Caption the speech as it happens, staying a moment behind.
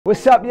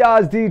What's up, y'all?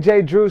 It's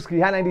DJ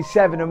Drewski, Hot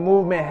 97, the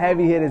movement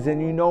heavy hitters,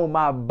 and you know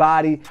my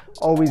body,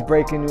 always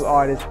breaking new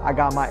artists. I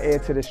got my ear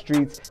to the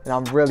streets, and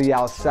I'm really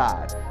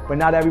outside. But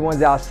not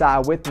everyone's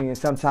outside with me, and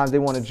sometimes they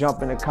want to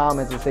jump in the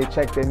comments and say,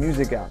 check their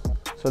music out.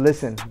 So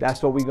listen,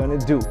 that's what we're gonna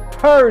do.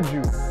 Heard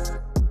you.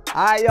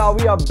 All right, y'all,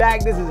 we are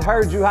back. This is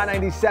Heard You, Hot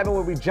 97,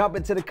 where we jump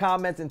into the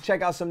comments and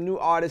check out some new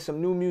artists, some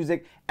new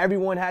music.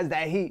 Everyone has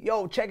that heat.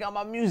 Yo, check out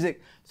my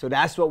music. So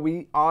that's what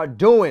we are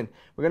doing.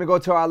 We're gonna go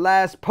to our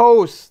last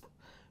post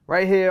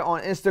right here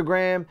on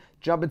Instagram.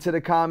 Jump into the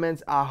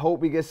comments. I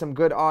hope we get some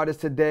good artists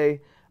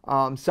today.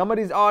 Some of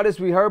these artists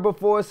we heard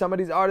before. Some of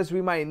these artists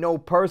we might know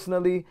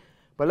personally.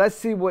 But let's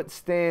see what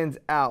stands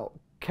out.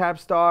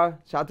 Chadstar,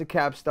 shout out to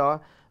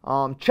Chadstar.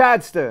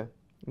 Chadstar,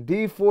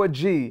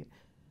 D4G.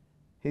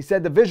 He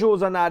said the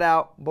visuals are not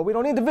out, but we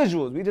don't need the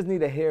visuals. We just need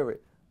to hear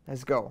it.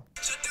 Let's go.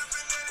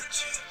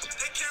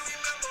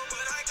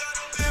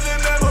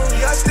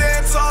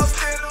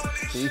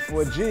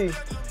 D4G.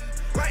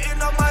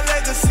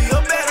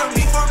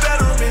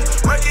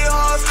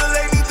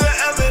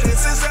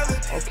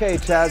 Okay,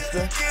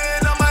 Chadstar.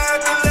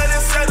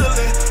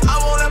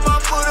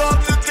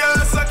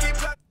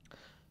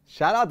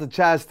 Shout out to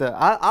Chadstar.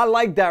 I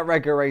like that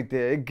record right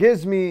there. It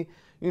gives me,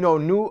 you know,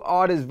 new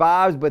artist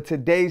vibes, but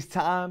today's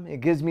time,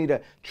 it gives me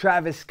the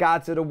Travis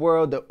Scotts of the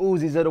world, the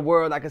Uzis of the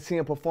world. I can see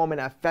him performing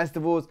at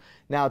festivals.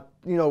 Now,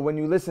 you know, when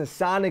you listen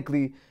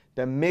sonically,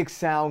 the mix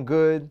sound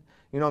good.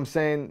 You know what I'm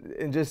saying?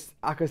 And just,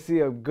 I could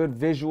see a good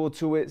visual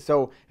to it.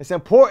 So it's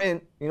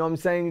important, you know what I'm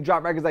saying? You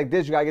drop records like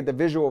this, you gotta get the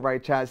visual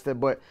right, Chadstar.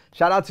 But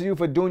shout out to you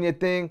for doing your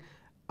thing.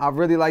 I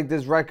really like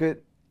this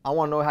record. I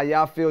wanna know how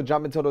y'all feel.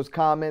 Jump into those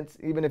comments.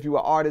 Even if you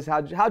were artists,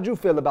 how'd you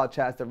feel about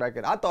Chadstar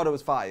record? I thought it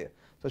was fire.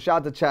 So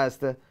shout out to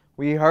Chadstar.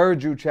 We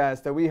heard you,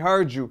 Chadstar. We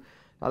heard you.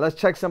 Now let's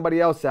check somebody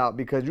else out,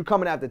 because you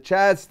coming after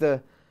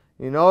Chadstar,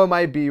 you know, it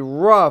might be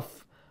rough.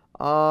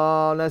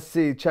 Let's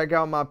see. Check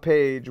out my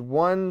page.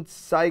 One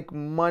Psych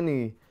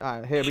Money. All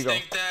right, here we go.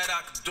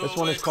 This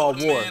one is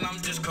called War. I'm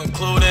just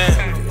concluding.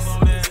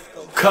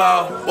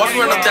 Watch me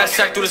run up that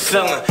sack through the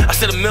ceiling. I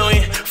said $1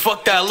 million.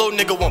 Fuck that little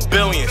nigga want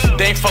billions.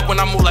 They ain't fuck when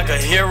I move like a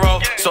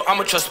hero. So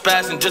I'ma trust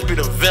spaz and just be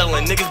the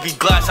villain. Niggas be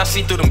glass. I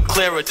see through them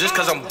clearer. Just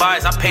cause I'm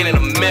biased, I paint in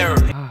a mirror.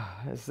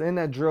 It's in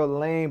that drill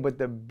lane, but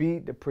the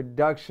beat, the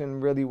production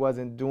really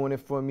wasn't doing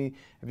it for me.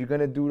 If you're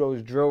gonna do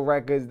those drill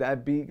records,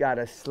 that beat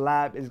gotta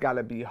slap. It's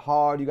gotta be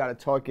hard. You gotta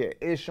talk your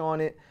ish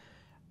on it.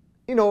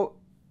 You know,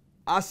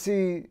 I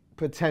see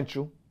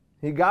potential.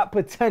 He got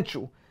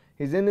potential.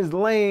 He's in his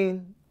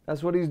lane.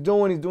 That's what he's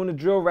doing. He's doing the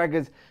drill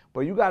records.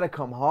 But you gotta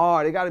come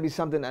hard. It gotta be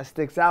something that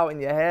sticks out in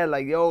your head.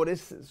 Like, yo,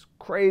 this is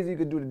crazy. You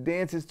could do the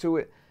dances to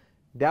it.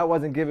 That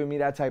wasn't giving me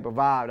that type of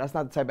vibe. That's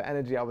not the type of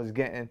energy I was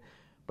getting.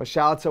 But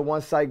shout out to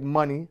One Psych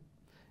Money,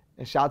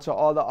 and shout out to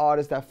all the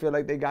artists that feel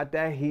like they got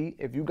that heat.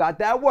 If you got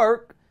that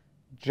work,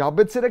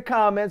 jump into the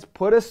comments,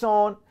 put us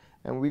on,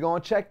 and we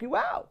gonna check you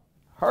out.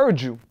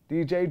 Heard you.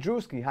 DJ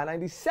Drewski, Hot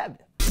 97.